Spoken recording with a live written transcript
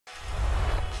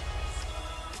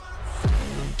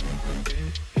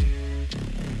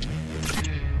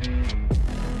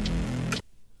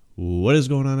What is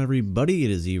going on, everybody?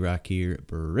 It is Erock here,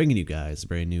 bringing you guys a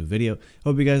brand new video.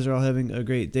 Hope you guys are all having a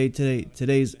great day today.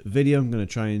 Today's video, I'm going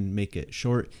to try and make it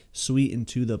short, sweet, and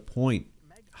to the point.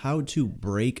 How to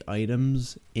break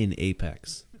items in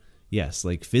Apex. Yes,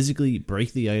 like physically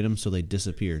break the item so they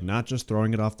disappear, not just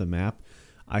throwing it off the map.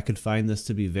 I could find this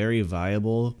to be very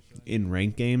viable in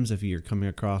ranked games if you're coming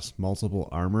across multiple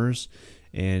armors,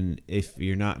 and if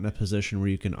you're not in a position where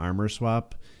you can armor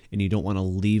swap and you don't want to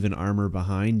leave an armor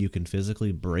behind, you can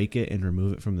physically break it and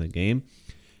remove it from the game.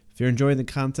 If you're enjoying the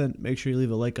content, make sure you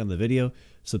leave a like on the video,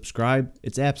 subscribe,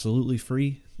 it's absolutely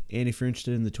free, and if you're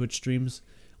interested in the Twitch streams,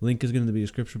 link is going to be in the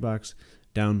description box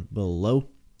down below.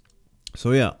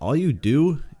 So yeah, all you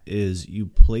do is you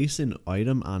place an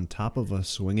item on top of a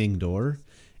swinging door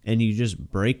and you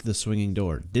just break the swinging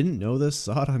door. Didn't know this,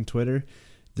 saw it on Twitter.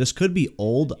 This could be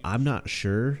old, I'm not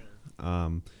sure.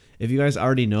 If you guys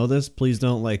already know this, please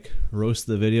don't like roast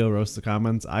the video, roast the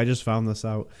comments. I just found this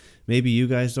out. Maybe you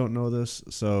guys don't know this,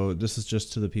 so this is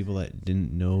just to the people that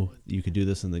didn't know you could do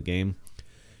this in the game.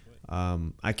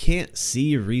 I can't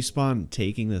see Respawn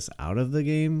taking this out of the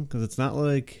game because it's not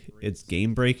like it's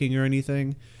game breaking or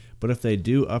anything. But if they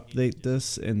do update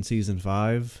this in Season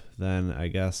 5, then I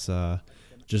guess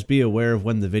just be aware of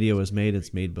when the video is made.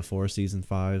 It's made before Season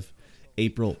 5,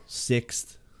 April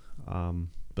 6th.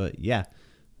 But yeah,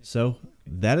 so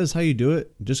that is how you do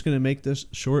it. I'm just going to make this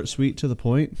short, sweet, to the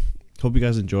point. Hope you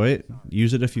guys enjoy it.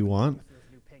 Use it if you want.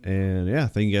 And yeah,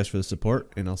 thank you guys for the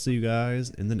support, and I'll see you guys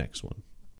in the next one.